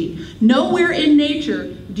PhD. Nowhere in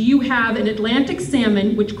nature do you have an Atlantic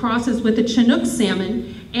salmon which crosses with a Chinook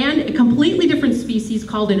salmon and a completely different species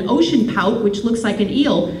called an ocean pout, which looks like an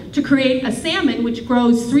eel, to create a salmon which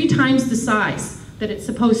grows 3 times the size that it's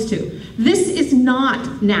supposed to. This is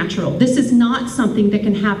not natural. This is not something that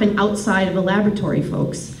can happen outside of a laboratory,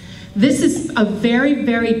 folks. This is a very,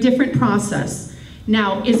 very different process.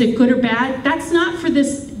 Now, is it good or bad? That's not for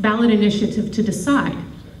this ballot initiative to decide,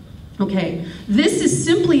 okay? This is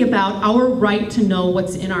simply about our right to know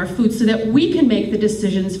what's in our food so that we can make the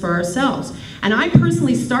decisions for ourselves. And I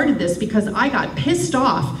personally started this because I got pissed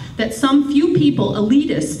off that some few people,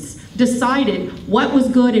 elitists, decided what was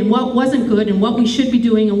good and what wasn't good and what we should be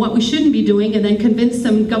doing and what we shouldn't be doing, and then convinced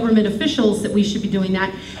some government officials that we should be doing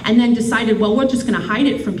that, and then decided, well, we're just going to hide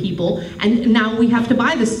it from people, and now we have to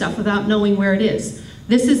buy this stuff without knowing where it is.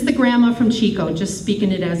 This is the grandma from Chico, just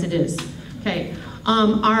speaking it as it is. Okay.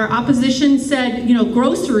 Our opposition said, you know,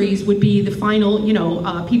 groceries would be the final, you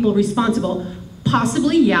know, people responsible.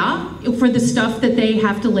 Possibly, yeah, for the stuff that they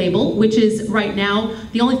have to label, which is right now,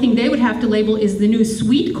 the only thing they would have to label is the new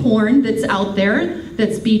sweet corn that's out there,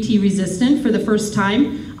 that's BT resistant for the first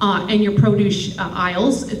time, and your produce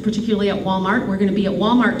aisles, particularly at Walmart. We're gonna be at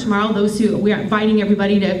Walmart tomorrow. We are inviting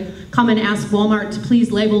everybody to come and ask Walmart to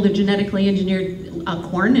please label the genetically engineered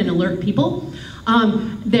corn and alert people.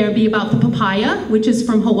 There'll be about the papaya, which is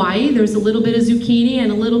from Hawaii. There's a little bit of zucchini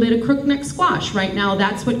and a little bit of crookneck squash. Right now,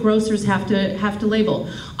 that's what grocers have to label.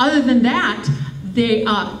 Other than that,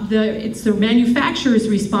 it's the manufacturer's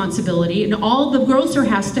responsibility, and all the grocer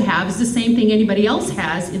has to have is the same thing anybody else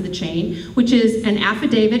has in the chain, which is an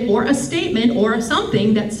affidavit or a statement or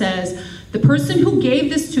something that says, the person who gave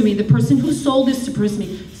this to me, the person who sold this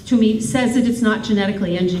to me says that it's not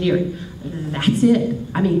genetically engineered. That's it.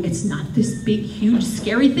 I mean, it's not this big, huge,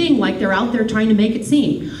 scary thing like they're out there trying to make it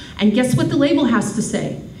seem. And guess what the label has to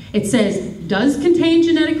say? It says, does contain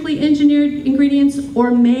genetically engineered ingredients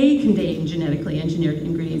or may contain genetically engineered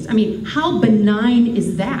ingredients. I mean, how benign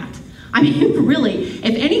is that? I mean, really,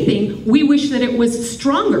 if anything, we wish that it was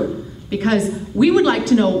stronger because we would like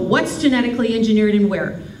to know what's genetically engineered and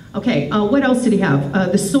where. Okay, what else did he have?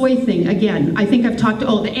 The soy thing, again, I think I've talked,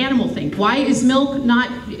 the animal thing. Why is milk not,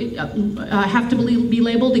 have to be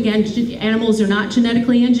labeled? Again, animals are not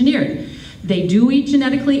genetically engineered. They do eat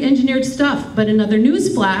genetically engineered stuff, but another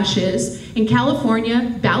news flash is, in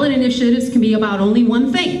California, ballot initiatives can be about only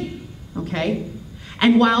one thing, okay?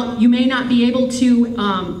 And while you may not be able to,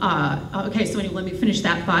 okay, so anyway, let me finish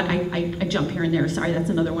that thought. I jump here and there, sorry, that's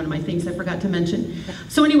another one of my things I forgot to mention.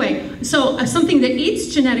 So anyway, so something that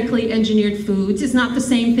eats genetically engineered foods is not the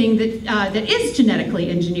same thing that is genetically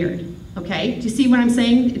engineered, okay? Do you see what I'm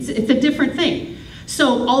saying? It's a different thing.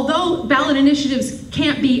 So although ballot initiatives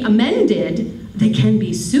can't be amended, they can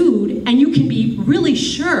be sued, and you can be really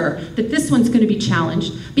sure that this one's gonna be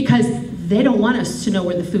challenged because they don't want us to know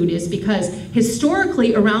where the food is, because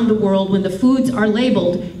historically around the world when the foods are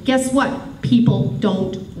labeled, guess what? People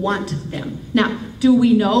don't want them. Now, do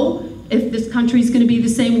we know if this country's gonna be the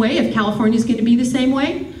same way, if California's gonna be the same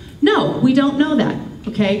way? No, we don't know that,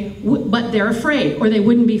 okay? But they're afraid or they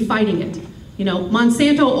wouldn't be fighting it. You know,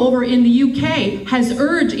 Monsanto over in the UK has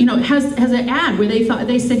urged, you know, has an ad where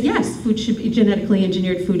they said, yes, food should be, genetically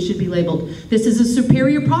engineered food should be labeled. This is a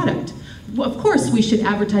superior product. Well, of course we should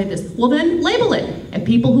advertise this. Well then, label it. And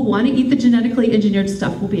people who want to eat the genetically engineered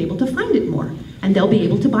stuff will be able to find it more. And they'll be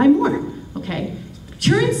able to buy more, okay?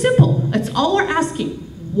 Pure and simple, that's all we're asking.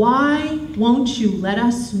 Why won't you let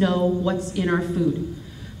us know what's in our food?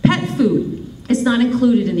 Pet food is not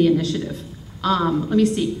included in the initiative. Let me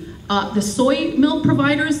see. The soy milk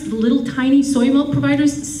providers, the little tiny soy milk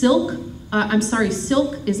providers, Silk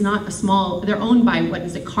is not a small, they're owned by, what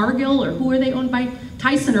is it, Cargill, or who are they owned by?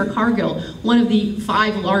 Tyson or Cargill, one of the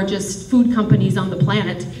 5 largest food companies on the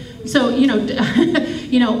planet. So, you know,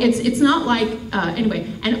 it's not like, anyway,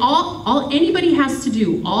 and all anybody has to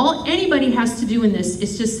do in this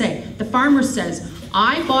is just say, the farmer says,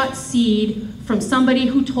 I bought seed from somebody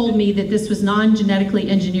who told me that this was non-genetically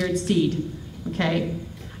engineered seed, okay?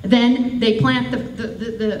 Then they plant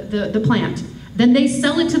the plant. Then they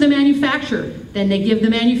sell it to the manufacturer. Then they give the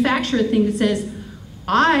manufacturer a thing that says,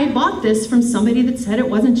 I bought this from somebody that said it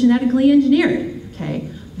wasn't genetically engineered, okay?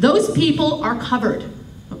 Those people are covered,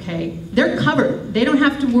 okay? They're covered. They don't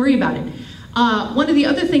have to worry about it. One of the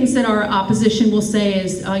other things that our opposition will say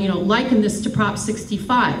is, liken this to Prop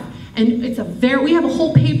 65. And we have a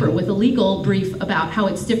whole paper with a legal brief about how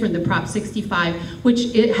it's different than Prop 65,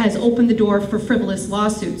 which it has opened the door for frivolous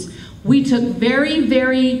lawsuits. We took very,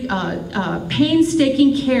 very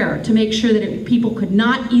painstaking care to make sure that people could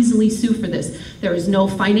not easily sue for this. There is no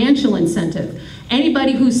financial incentive.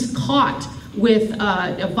 Anybody who's caught with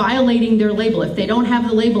violating their label, if they don't have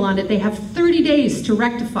the label on it, they have 30 days to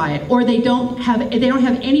rectify it, or they don't have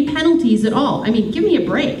any penalties at all. I mean, give me a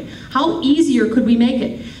break. How easier could we make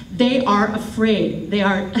it? They are afraid. They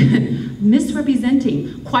are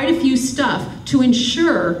misrepresenting quite a few stuff to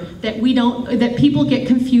ensure that that people get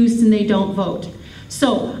confused and they don't vote.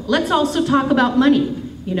 So let's also talk about money.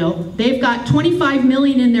 They've got 25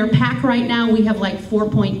 million in their PAC right now. We have like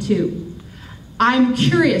 4.2. I'm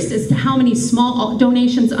curious as to how many small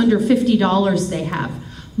donations under $50 they have.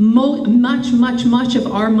 Much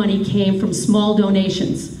of our money came from small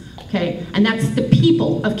donations. Okay, and that's the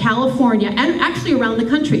people of California and actually around the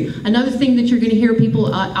country. Another thing that you're going to hear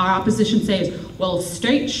people, our opposition say is, well,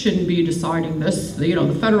 states shouldn't be deciding this, the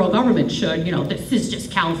federal government should, this is just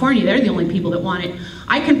California, they're the only people that want it.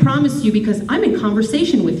 I can promise you, because I'm in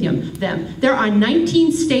conversation with them, there are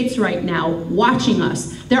 19 states right now watching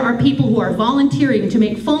us. There are people who are volunteering to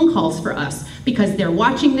make phone calls for us because they're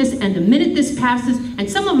watching this, and the minute this passes, and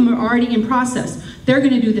some of them are already in process, they're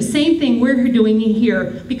going to do the same thing we're doing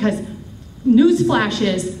here, because newsflash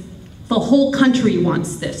is the whole country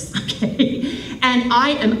wants this, okay? And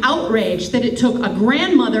I am outraged that it took a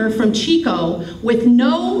grandmother from Chico with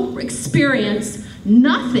no experience,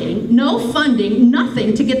 nothing, no funding,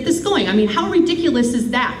 nothing to get this going. I mean, how ridiculous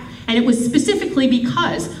is that? And it was specifically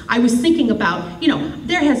because I was thinking about,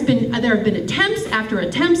 there have been attempts after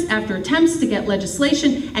attempts after attempts to get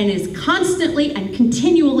legislation, and it is constantly and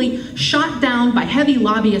continually shot down by heavy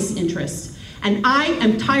lobbyist interests. And I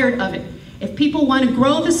am tired of it. If people want to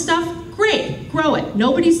grow this stuff, great, grow it.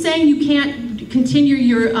 Nobody's saying you can't continue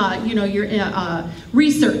your,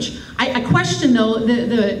 research. I question, though,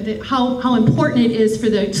 how important it is for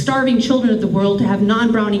the starving children of the world to have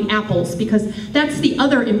non-browning apples, because that's the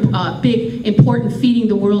other big, important feeding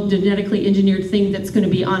the world genetically engineered thing that's going to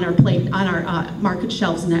be on our plate, on our market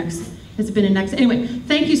shelves next. Has been a next. Anyway,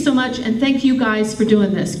 thank you so much, and thank you guys for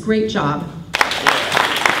doing this. Great job.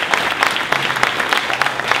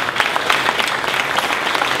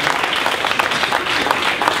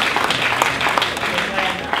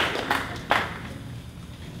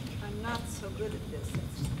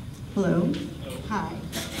 Hello. Hi.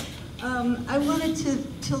 I wanted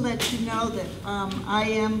to let you know that I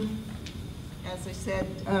am, as I said,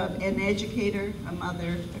 an educator, a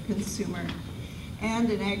mother, a consumer, and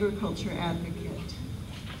an agriculture advocate.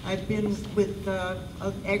 I've been with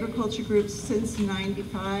agriculture groups since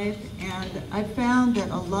 '95, and I found that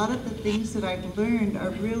a lot of the things that I've learned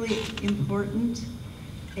are really important.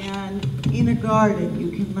 And in a garden,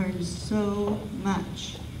 you can learn so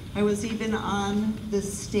much. I was even on the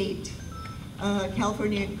state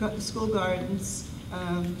California School Gardens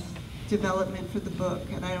development for the book,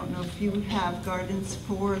 and I don't know if you have Gardens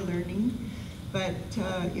for Learning, but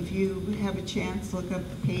if you have a chance, look up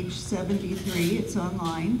page 73, it's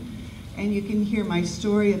online, and you can hear my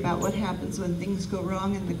story about what happens when things go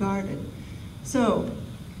wrong in the garden. So,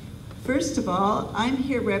 first of all, I'm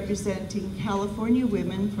here representing California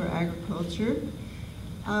Women for Agriculture.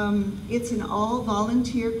 It's an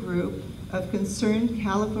all-volunteer group of concerned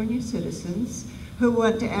California citizens who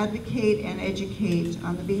want to advocate and educate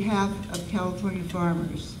on the behalf of California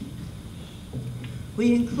farmers.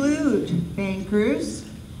 We include bankers,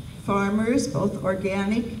 farmers, both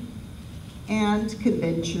organic and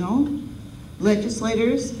conventional,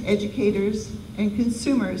 legislators, educators, and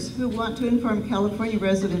consumers who want to inform California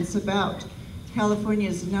residents about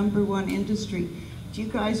California's #1 industry. Do you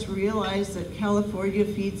guys realize that California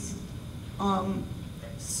feeds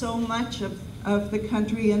so much of the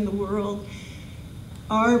country and the world?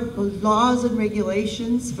 Our laws and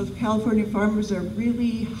regulations for California farmers are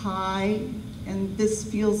really high, and this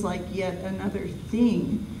feels like yet another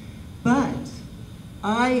thing. But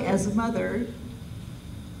I, as a mother,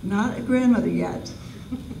 not a grandmother yet,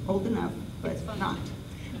 old enough, but not,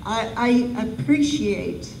 I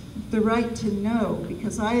appreciate the right to know,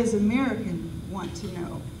 because I, as an American, want to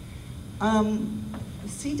know.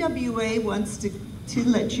 CWA wants to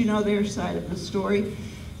let you know their side of the story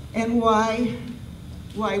and why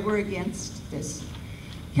we're against this.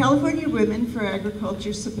 California Women for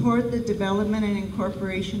Agriculture support the development and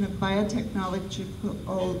incorporation of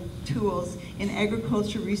biotechnological tools in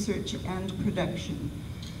agriculture research and production.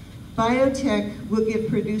 Biotech will give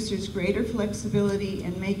producers greater flexibility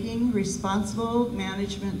in making responsible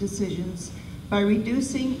management decisions by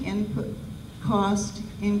reducing input cost,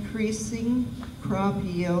 increasing crop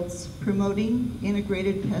yields, promoting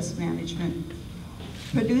integrated pest management,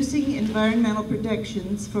 producing environmental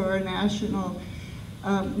protections for our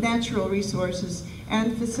natural resources,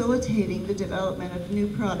 and facilitating the development of new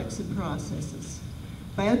products and processes.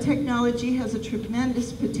 Biotechnology has a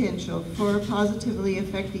tremendous potential for positively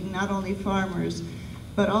affecting not only farmers,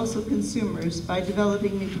 but also consumers by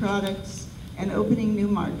developing new products and opening new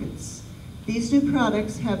markets. These new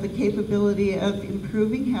products have the capability of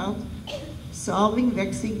improving health, solving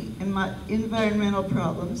vexing environmental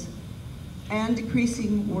problems, and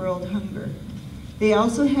decreasing world hunger. They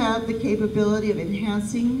also have the capability of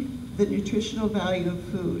enhancing the nutritional value of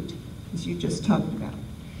food, as you just talked about,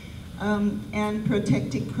 and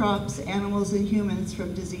protecting crops, animals, and humans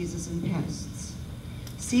from diseases and pests.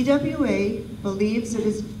 CWA believes it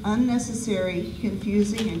is unnecessary,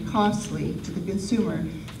 confusing, and costly to the consumer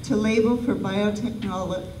to label for biotech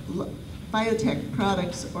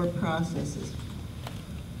products or processes.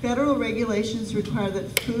 Federal regulations require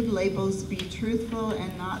that food labels be truthful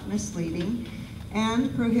and not misleading,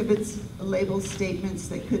 and prohibits label statements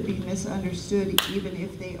that could be misunderstood even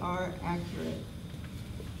if they are accurate.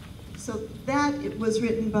 So that it was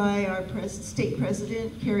written by our state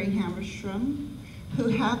president, Carrie Hammerstrom, who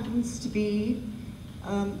happens to be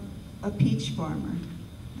a peach farmer.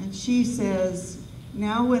 And she says,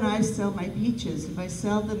 now when I sell my peaches, if I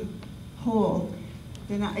sell them whole,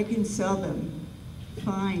 then I can sell them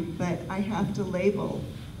fine, but I have to label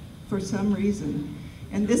for some reason.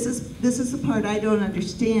 And this is the part I don't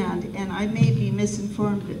understand, and I may be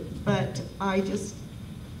misinformed, but I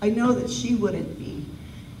know that she wouldn't be.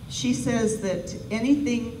 She says that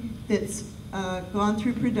anything that's gone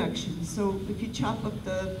through production, so if you chop up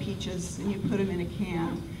the peaches and you put them in a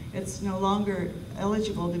can, it's no longer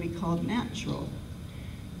eligible to be called natural.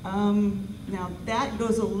 Now that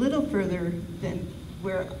goes a little further than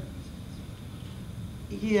where,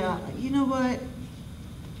 yeah, you know what?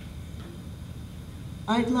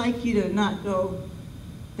 I'd like you to not go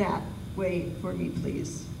that way for me,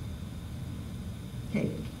 please.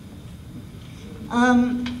 Okay.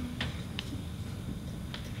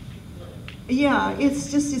 Yeah,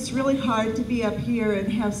 it's really hard to be up here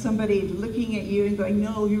and have somebody looking at you and going,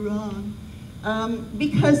 no, you're wrong.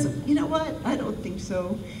 Because, you know what? I don't think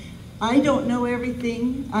so. I don't know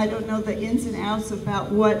everything. I don't know the ins and outs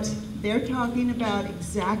about what they're talking about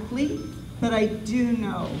exactly, but I do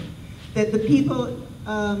know that the people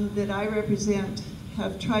that I represent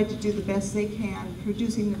have tried to do the best they can,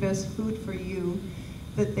 producing the best food for you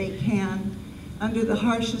that they can under the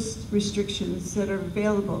harshest restrictions that are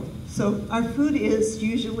available. So our food is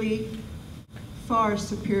usually far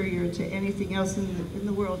superior to anything else in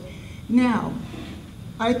the world. Now,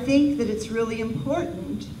 I think that it's really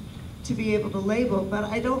important to be able to label, but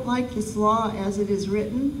I don't like this law as it is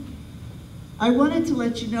written. I wanted to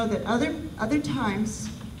let you know that other times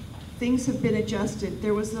things have been adjusted.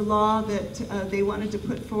 There was a law that they wanted to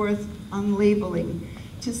put forth on labeling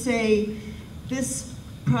to say this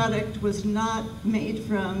product was not made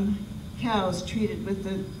from cows treated with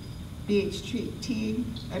the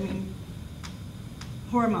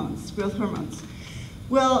hormones, growth hormones.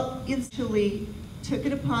 Well, instantly took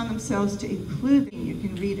it upon themselves to include it. You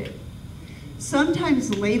can read it.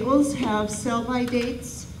 Sometimes labels have sell-by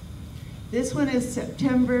dates. This one is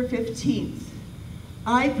September 15th.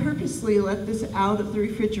 I purposely let this out of the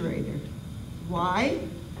refrigerator. Why?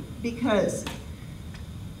 Because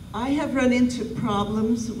I have run into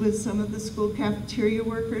problems with some of the school cafeteria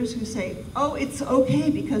workers who say, oh, it's okay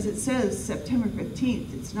because it says September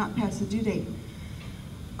 15th, it's not past the due date.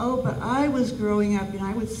 Oh, but I was growing up and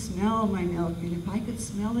I would smell my milk, and if I could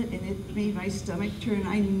smell it and it made my stomach turn,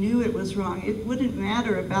 I knew it was wrong. It wouldn't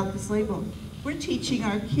matter about this label. We're teaching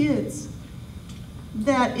our kids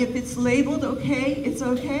that if it's labeled okay, it's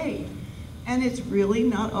okay. And it's really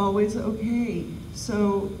not always okay.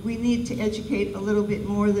 So we need to educate a little bit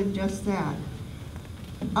more than just that.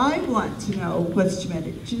 I want to know what's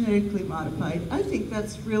genetically modified. I think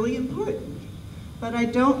that's really important. But I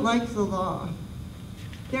don't like the law.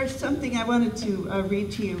 There's something I wanted to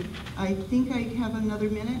read to you. I think I have another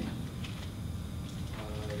minute.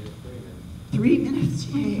 3 minutes,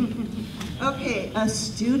 yay. Okay, a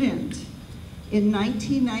student in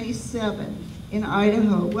 1997 in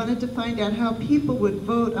Idaho wanted to find out how people would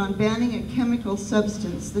vote on banning a chemical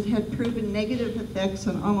substance that had proven negative effects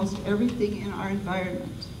on almost everything in our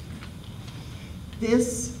environment.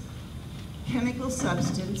 This chemical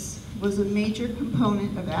substance was a major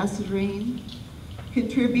component of acid rain,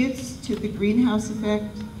 contributes to the greenhouse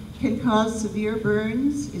effect, can cause severe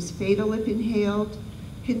burns, is fatal if inhaled,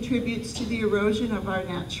 contributes to the erosion of our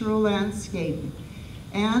natural landscape,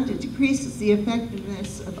 and it decreases the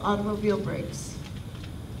effectiveness of automobile brakes.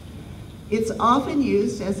 It's often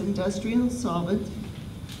used as industrial solvent,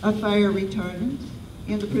 a fire retardant,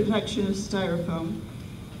 in the production of styrofoam,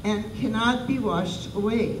 and cannot be washed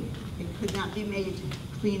away. It could not be made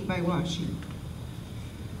clean by washing.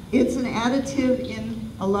 It's an additive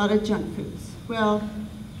in a lot of junk foods. Well,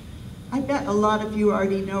 I bet a lot of you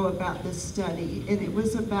already know about this study, and it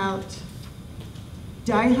was about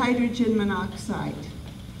dihydrogen monoxide,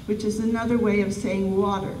 which is another way of saying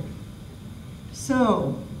water.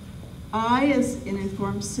 So, I, as an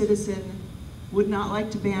informed citizen, would not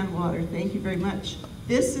like to ban water. Thank you very much.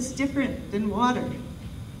 This is different than water,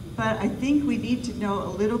 but I think we need to know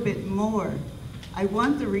a little bit more. I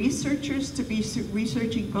want the researchers to be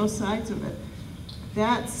researching both sides of it.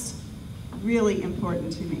 That's really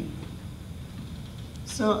important to me.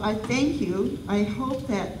 So I thank you. I hope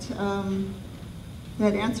that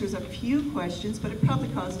that answers a few questions, but it probably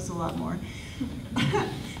causes a lot more.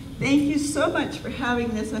 Thank you so much for having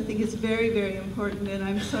this. I think it's very, very important, and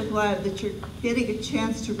I'm so glad that you're getting a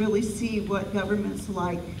chance to really see what government's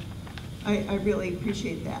like. I really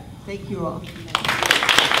appreciate that. Thank you all.